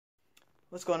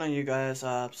What's going on, you guys?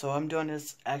 So I'm doing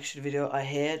this action video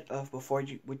ahead of what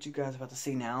you guys are about to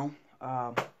see now.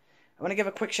 I want to give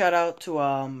a quick shout out to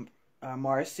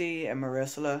Marcy and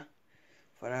Marissa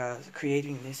for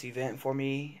creating this event for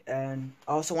me, and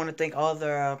I also want to thank all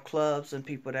the clubs and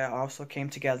people that also came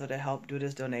together to help do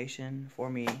this donation for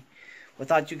me.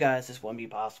 Without you guys, this wouldn't be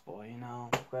possible, you know,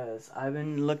 because I've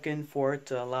been looking forward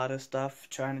to a lot of stuff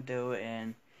trying to do,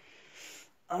 and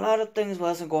a lot of things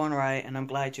wasn't going right, and I'm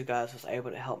glad you guys was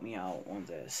able to help me out on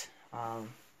this.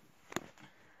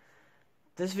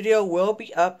 This video will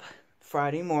be up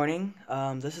Friday morning.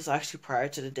 This is actually prior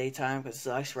to the daytime, because it's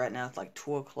actually right now it's like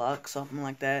 2 o'clock, something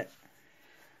like that.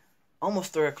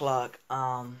 Almost 3 o'clock.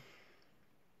 You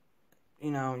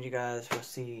know, you guys will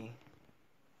see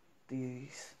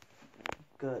these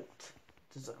good.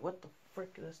 What the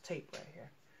frick is this tape right here?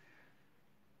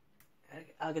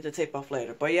 I'll get the tape off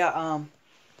later. But yeah,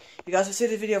 you guys will see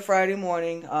the video Friday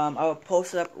morning. I will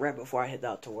post it up right before I head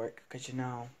out to work, because you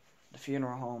know, the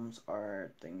funeral homes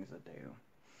are things that they do.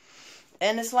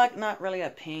 And it's like not really a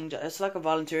paying job. It's like a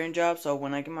volunteering job. So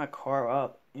when I get my car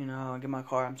up, you know,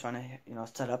 I'm trying to, you know,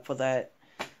 set up for that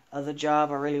other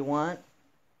job I really want.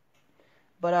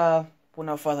 But with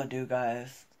no further ado,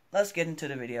 guys, let's get into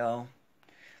the video.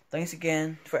 Thanks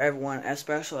again for everyone. A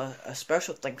special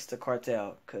thanks to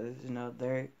Cartel, because you know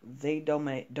they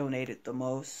donated the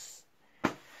most.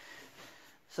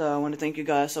 So I want to thank you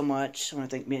guys so much. I want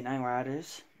to thank Midnight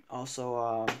Riders. Also,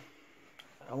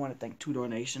 I want to thank Two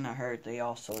Donation. I heard they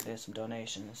also did some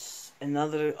donations and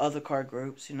other card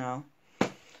groups, you know.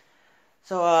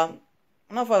 So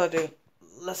no further ado,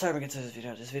 let's hurry and get to this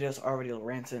video. This video is already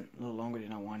ranting a little longer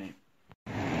than I wanted.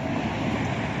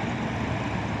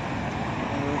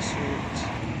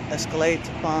 Escalade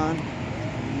upon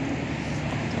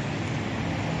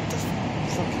this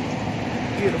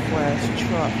fucking beautiful ass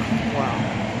truck. Wow.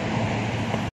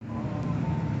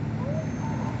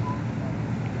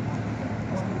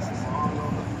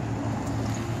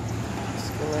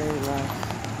 Escalade life.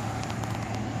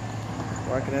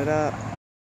 Working it up.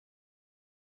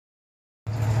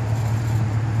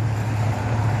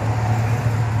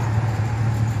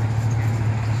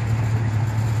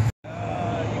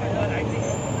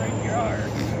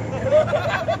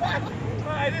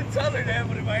 I didn't tell her that,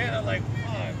 but in my head I'm like,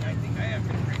 fuck, I think I am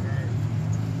gonna bring her.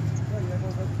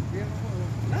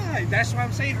 Nah, that's what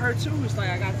I'm saying, her too. It's like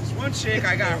I got this one chick,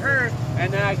 I got her,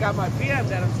 and then I got my BM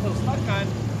that I'm still stuck on.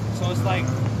 So it's like,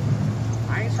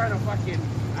 I ain't trying to fucking,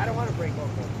 I don't want to break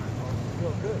both of them. I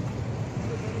feel good.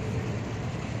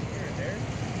 Here and there.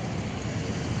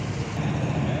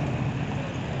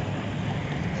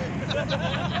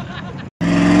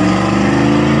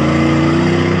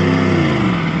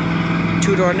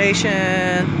 Two Donation.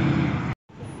 Damn,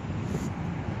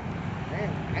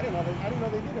 I didn't know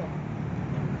they did that.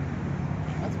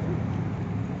 That's cool.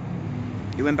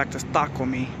 You went back to stock with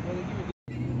me.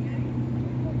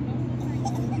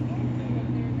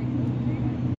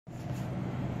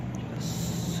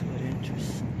 Just with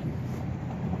interest.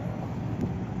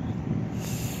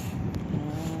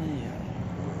 Yeah.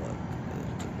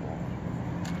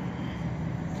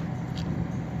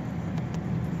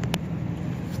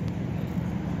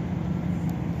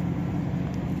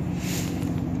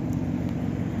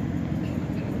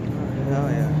 Oh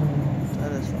yeah,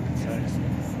 that is fucking sexy.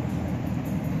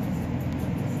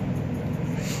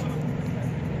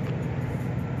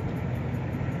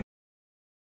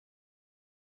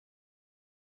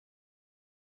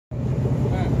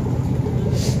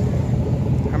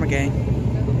 Hammer gang.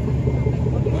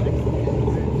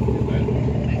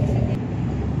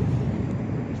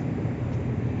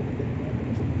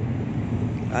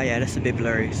 Oh yeah, that's a bit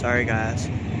blurry. Sorry guys.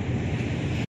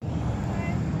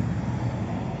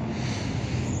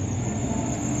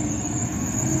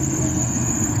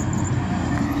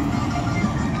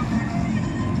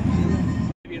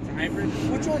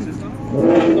 Which one?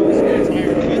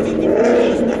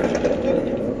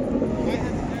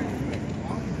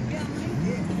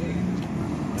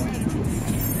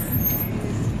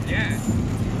 Yeah.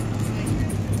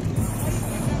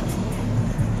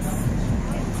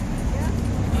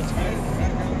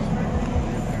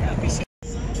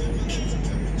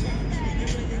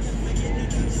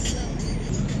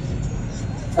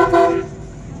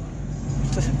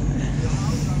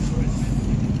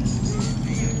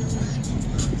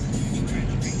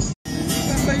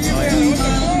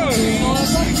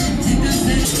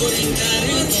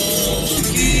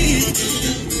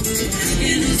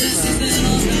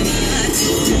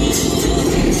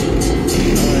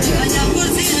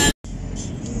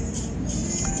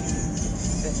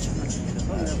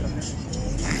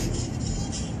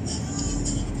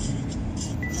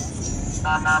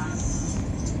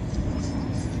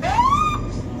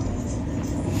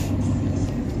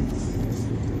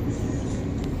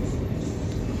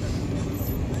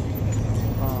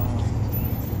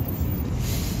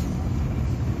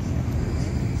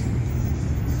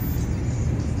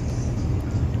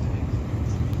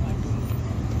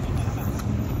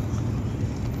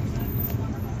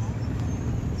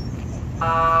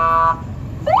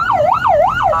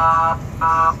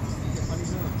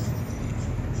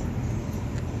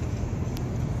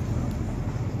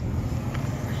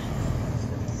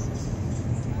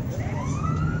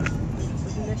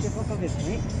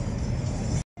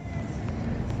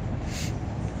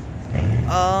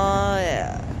 Oh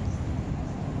yeah.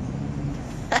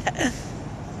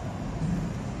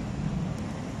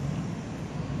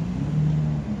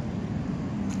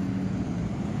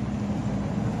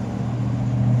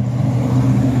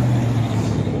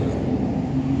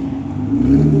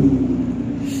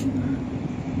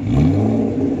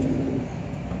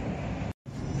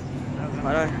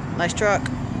 Nice truck.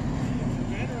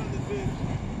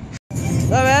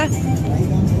 What's up, man?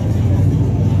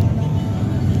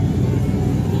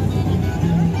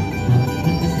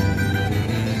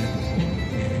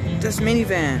 This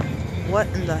minivan. What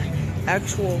in the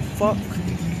actual fuck?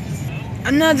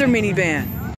 Another minivan.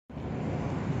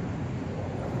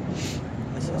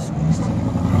 This is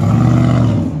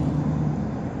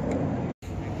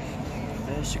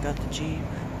there she got the Jeep.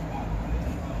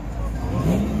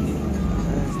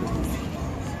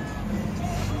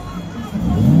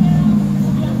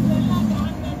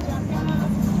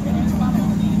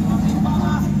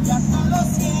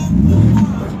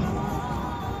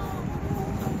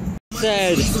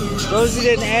 Said, Rosie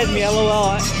didn't add me,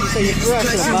 LOL. She said you threw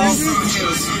us about.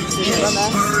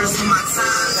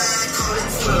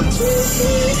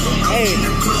 Hey,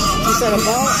 she said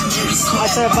about? I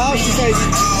said about? She said,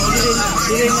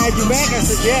 you didn't add you back? I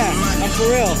said, yeah, I'm for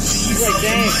real. She's like,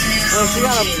 dang. Well, she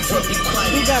got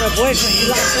a boyfriend. He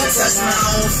locked up right now.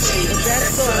 If that's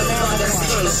still a man, I don't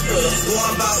want.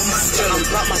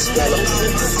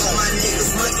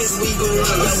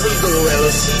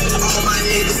 All my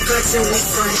niggas clutching, we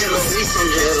from here, we from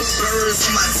here. Birds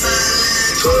on my time,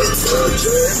 go to a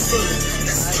dress.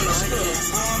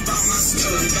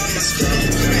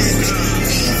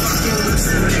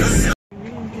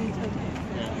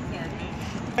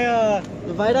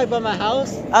 The viaduct by my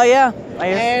house. Oh yeah.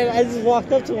 And I just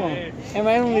walked up to him and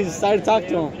randomly decided to talk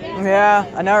to him. Yeah,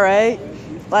 I know, right?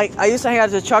 Like, I used to hang out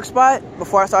at the truck spot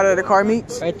before I started the car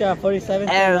meets. Right there on 47th.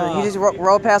 And he just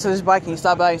rolled past with his bike and he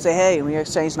stopped by and say, hey, and we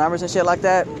exchanged numbers and shit like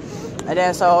that. And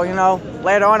then, so, you know,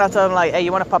 later on I told him, like, hey,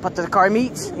 you want to pop up to the car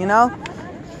meets, you know?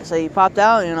 So he popped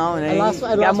out, you know, and then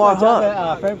he got more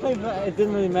hooked. But it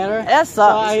didn't really matter. That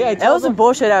sucks. So it was some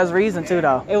bullshit as reason, too,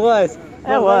 though. It was.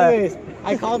 It was. Anyways,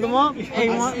 I called him up.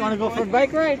 Hey, you want to go for a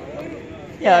bike ride?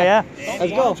 Yeah.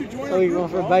 Let's go. So we going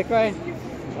for a bike ride.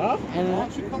 And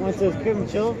went to his crib and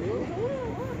chilled.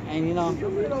 And, you know,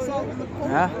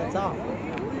 that's all.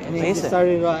 And he just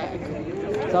started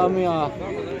telling me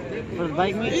for the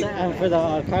bike meets and for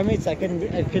the car meets, I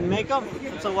couldn't make them.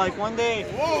 So, like, one day,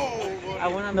 I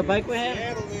went on the bike with him,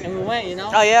 and we went, you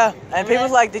know? Oh, yeah. And people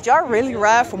was like, did y'all really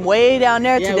ride from way down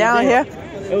there to down here?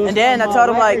 And then I told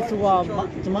him, like... Did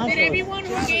everyone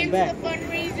who gave to the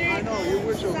fundraiser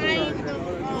sign the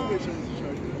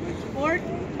board?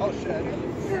 Oh, shit.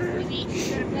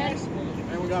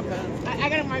 And we got pen. I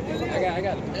got a microphone. I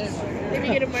got it. Let me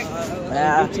get a microphone.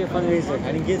 Yeah. Get to your fundraiser.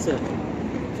 I didn't get to it.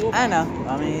 I know.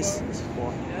 I mean, it's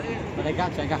cool. But I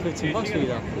got you. I got $15 for you,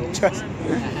 though. Trust me.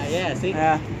 Yeah, see?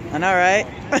 Yeah. I know, right?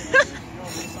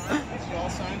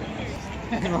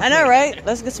 I know, right?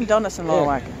 Let's get some donuts in Lower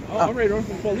Market. Oh, I'm ready to run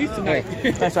from the police tonight.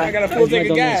 Thanks, I man. got a full tank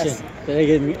of gas. That I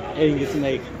didn't get to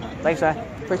make. Thanks, man.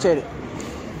 Appreciate it.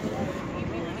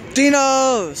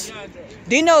 Dino's!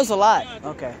 Dino's a lot.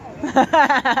 Okay.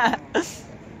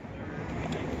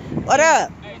 What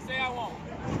up? Hey, say I won't.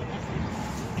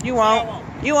 You won't.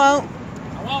 You won't.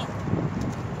 I won't.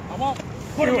 I won't.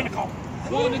 Put him in the car.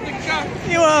 Put him in the car.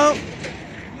 You won't.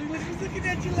 Looking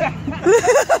at you.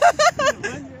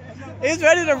 He's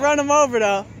ready to run him over,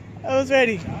 though. I was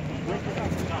ready.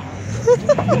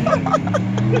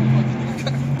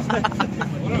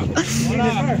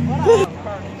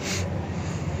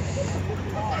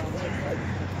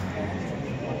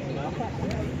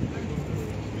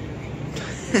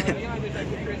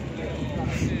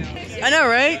 I know,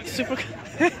 right? Super.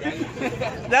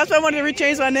 That's why I wanted to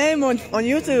rechange my name on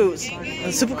YouTube.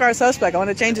 Supercar Suspect. I want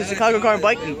to change it to Chicago Car and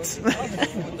Bike Meets.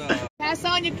 Pass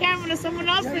on your camera to someone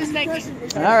else for a second.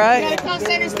 All right. You gotta come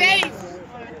center stage.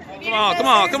 Come on, come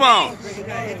on, come on.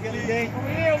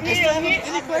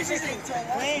 Any questions?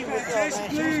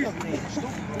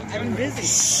 I've been busy.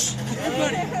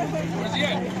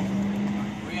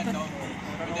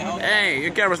 Hey,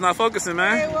 your camera's not focusing,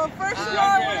 man. Okay, well, first of all,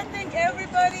 I want to thank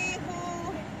everybody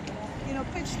who,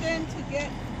 pitched in to get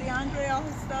DeAndre all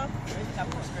his stuff.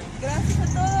 Gracias a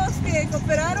todos que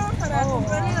cooperaron para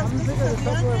comprarle las cosas a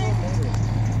DeAndre.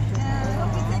 And I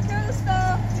hope you take care of the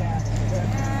stuff.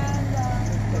 And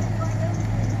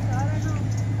I don't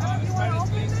know. Do you want to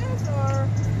open this or?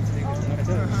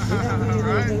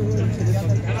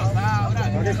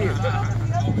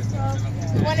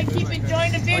 You want to keep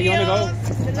enjoying the videos,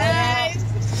 the lives,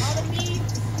 all the memes.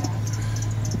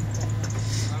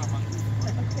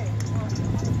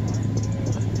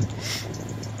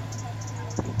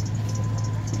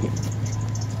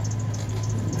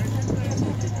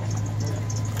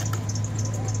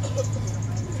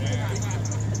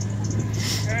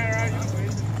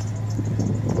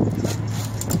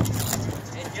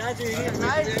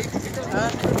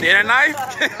 Need a knife?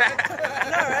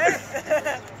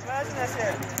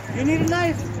 You need a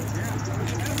knife?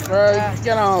 Bro,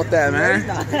 get on with that, man.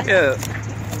 Yeah.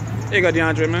 Here you go,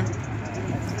 DeAndre, man.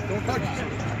 Don't touch it.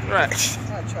 Right.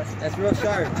 That's real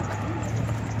sharp.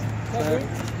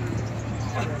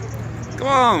 Come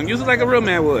on, use it like a real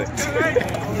man would. Don't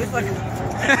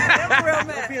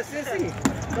be a sissy.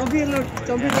 Don't be a little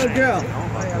girl.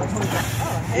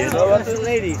 What's the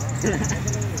ladies?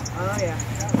 Oh, yeah.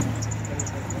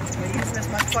 That's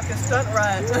my fucking stunt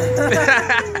ride.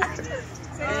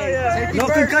 No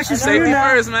concussions for you Safety now.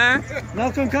 first, man.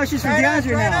 No concussions for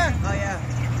DeAndre now. Oh, yeah.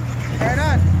 Right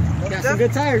on. Got some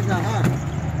good tires now, huh?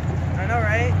 I know,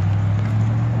 right?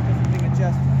 Big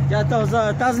adjustment. Got those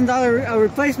 $1,000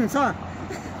 replacements, huh?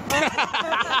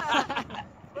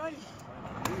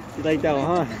 You like that one,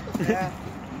 huh? Yeah.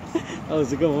 That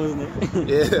was a good one, wasn't it?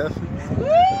 Yeah.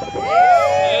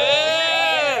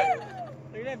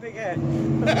 Look at that big head.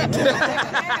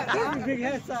 Big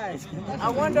head size. I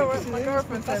wonder what my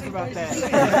girlfriend says about that.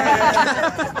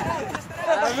 I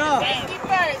don't know. Safety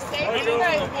first, safety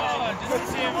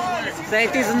first.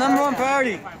 Safety's the #1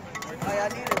 priority. Oh, yeah, I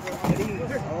need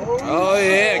it. Oh, Oh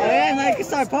yeah. yeah, now you can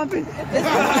start pumping.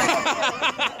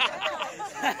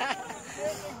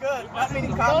 Good. Not many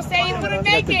Don't cops. say you couldn't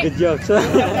make Good it. jokes.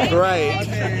 Right.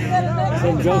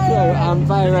 Some jokes are on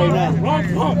fire right now.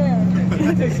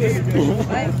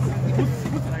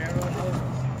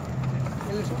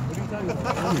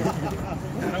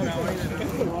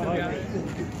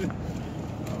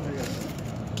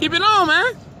 Keep it on,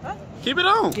 man. Keep it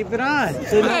on. Keep it on.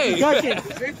 So Hey. no concussion.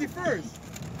 Safety first.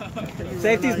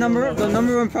 Safety's the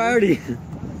 #1 priority.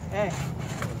 Hey.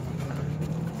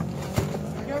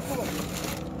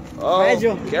 Oh,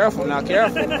 Fragile. careful now,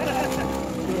 careful.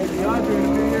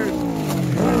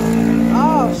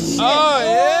 Oh, shit. Oh,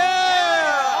 yeah.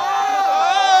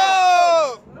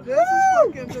 Oh. This is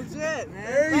fucking legit, man.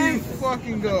 There you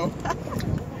fucking go.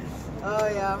 Oh,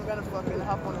 yeah, I'm gonna fucking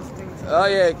hop on this thing. Oh,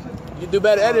 yeah. You do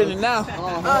better editing now.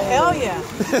 Oh, hell yeah.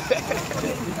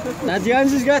 Now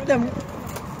DeAndre's got the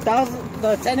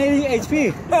 1080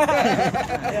 HP.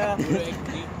 Yeah.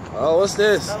 Oh, what's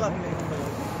this? I love it.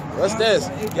 What's this?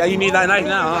 Yeah, you need that knife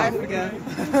now, huh?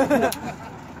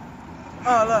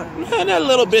 Oh, look. Man, that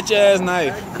little bitch ass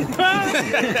knife.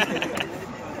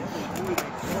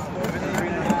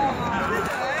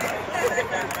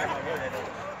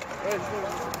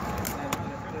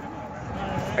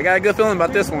 I got a good feeling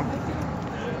about this one.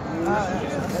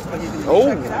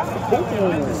 Oh,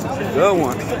 good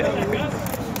one.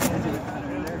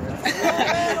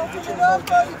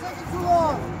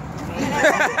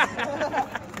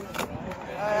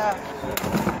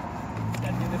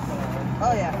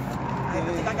 Oh, yeah. I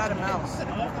think I got a mouse.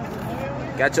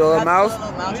 Got your little mouse? A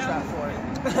little mouse trap for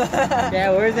it. Yeah,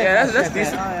 where's that? Yeah, that's Oh,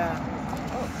 decent. yeah.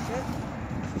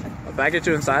 A package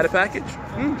to inside a package?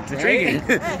 It's intriguing.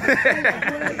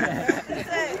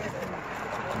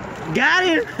 Got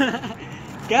him.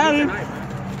 Got him.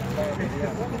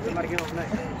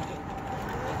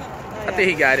 I think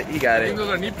he got it. He got it.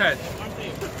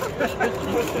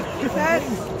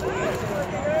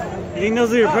 You think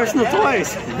those are your personal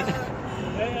toys?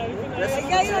 I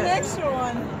got you an extra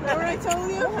one. Remember I told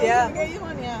you? Yeah. I got you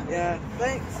one, yeah. Yeah,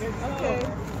 thanks. Okay.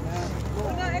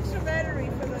 Well, not extra battery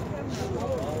for the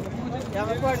camera. Yeah,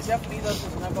 my part definitely does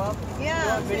this when I bought.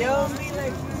 Yeah. Video? Only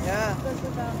like Yeah. just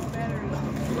about battery.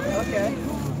 Okay.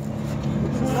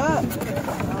 What's up?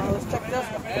 Let's check this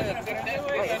one.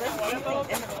 Wait, is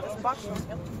this box?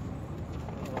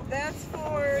 That's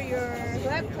for your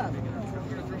laptop.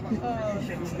 A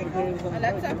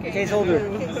laptop case. Case holder.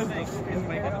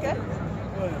 Okay.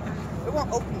 It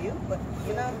won't open you, but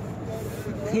you know.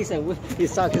 He said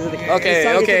he's talking to the Okay.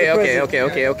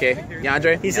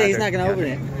 DeAndre? He said he's not gonna open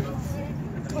it.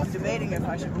 He's debating if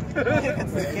I should open it.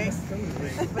 It's the case.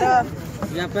 But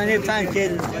You got plenty of time,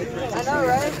 kid. I know,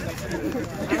 right?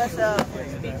 Let's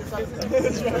speak to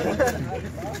something.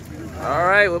 All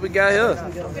right, what we got here?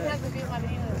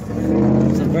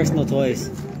 Some personal toys.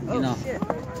 You know, Shit.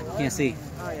 can't see.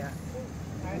 Oh yeah.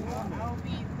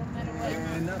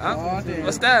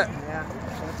 What's that? Yeah.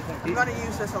 I'm gonna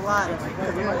use this a lot. Because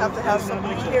I'm gonna have to have something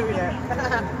to carry that.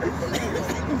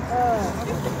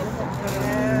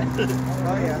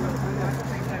 Oh yeah.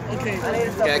 Okay.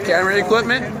 Got camera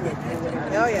equipment?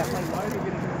 Oh yeah.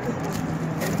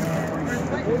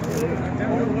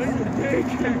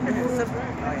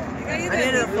 I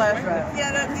needed a flash drive.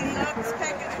 Yeah, the deluxe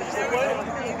package.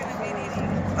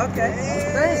 Okay.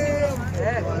 Great.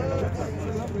 Yeah.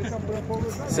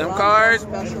 SIM card?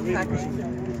 Special packaging.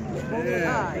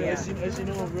 Ah, yeah. Yes. Because I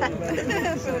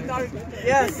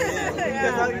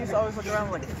used to always look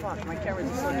around like, fuck, my camera's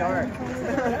just so dark.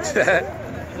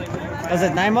 Was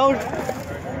it night mode?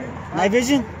 Night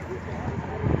vision?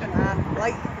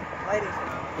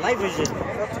 Light vision.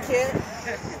 That's the kid.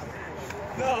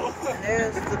 No. And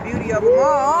there's the beauty of them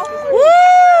all. Woo!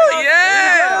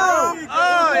 Yeah!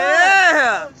 Oh,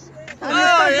 yeah!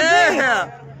 Oh,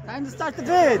 yeah! Time to start the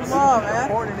vids. Come on, man.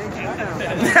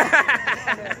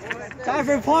 Time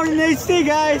for porn in HD,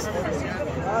 guys.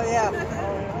 Oh, yeah.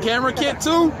 Camera kit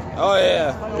too? Oh,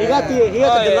 yeah. He got the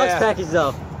deluxe package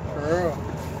though.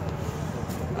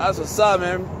 That's what's up,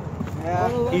 man.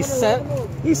 Yeah. He's set.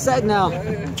 He's set now.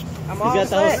 I'm He all got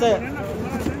the whole set.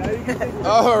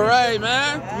 All right,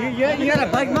 man. You got a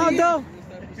bike mount though?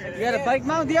 You got a bike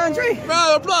mount, DeAndre?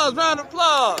 Round of applause, round of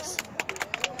applause.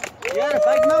 You got a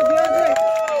bike mount, DeAndre?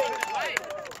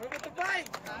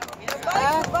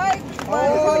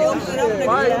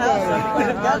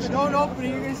 Don't open it,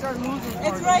 you're gonna start losing.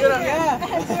 It's right here. Yeah.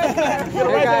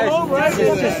 Hey guys, Right?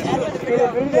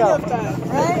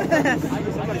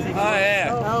 Oh,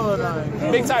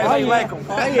 yeah. Big tires, how you like them?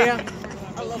 Oh yeah.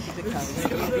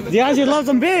 DeAndre loves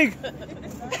them big. You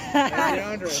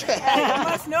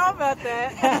must know about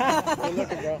that.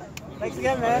 Thanks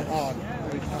again, man.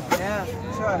 Yeah,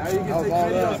 sure. Now you can take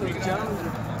videos of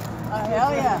challenges.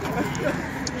 Hell yeah.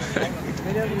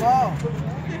 Videos of all.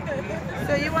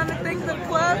 So you want to thank the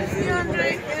club,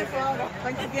 DeAndre?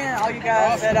 Thanks again, all you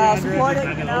guys that support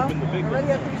it, you know? I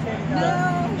really appreciate it,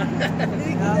 guys.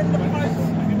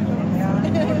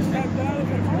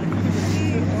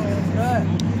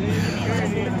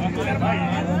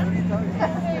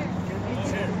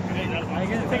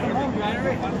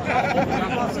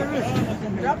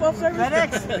 Drop off service?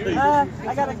 FedEx?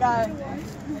 I got a guy.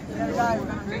 We're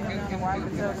gonna bring him down to Wacker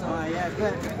too. So yeah,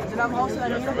 good. And I'm hosting a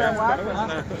meetup at Wacker.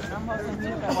 I'm hosting a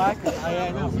meetup at Wacker. Oh yeah, I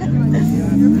know.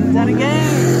 Is that a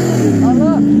game? Oh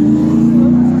look.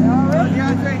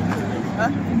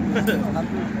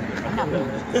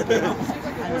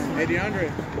 Hey DeAndre,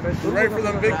 we're ready for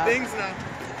them big things now.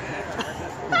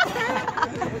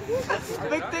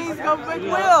 Big things go big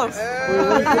wheels.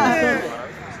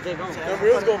 Them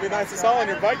wheels gonna be nice to saw on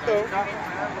your bike though.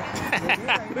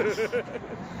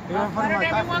 Why don't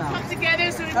everyone come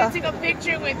together so we can take a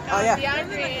picture with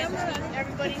DeAndre and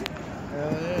everybody?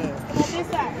 Come on this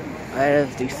side.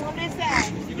 That's decent. Come on this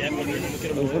side.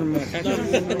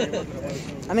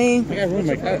 I mean, yeah, we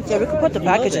could put the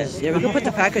packages. Yeah, we could put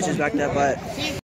the packages back there, but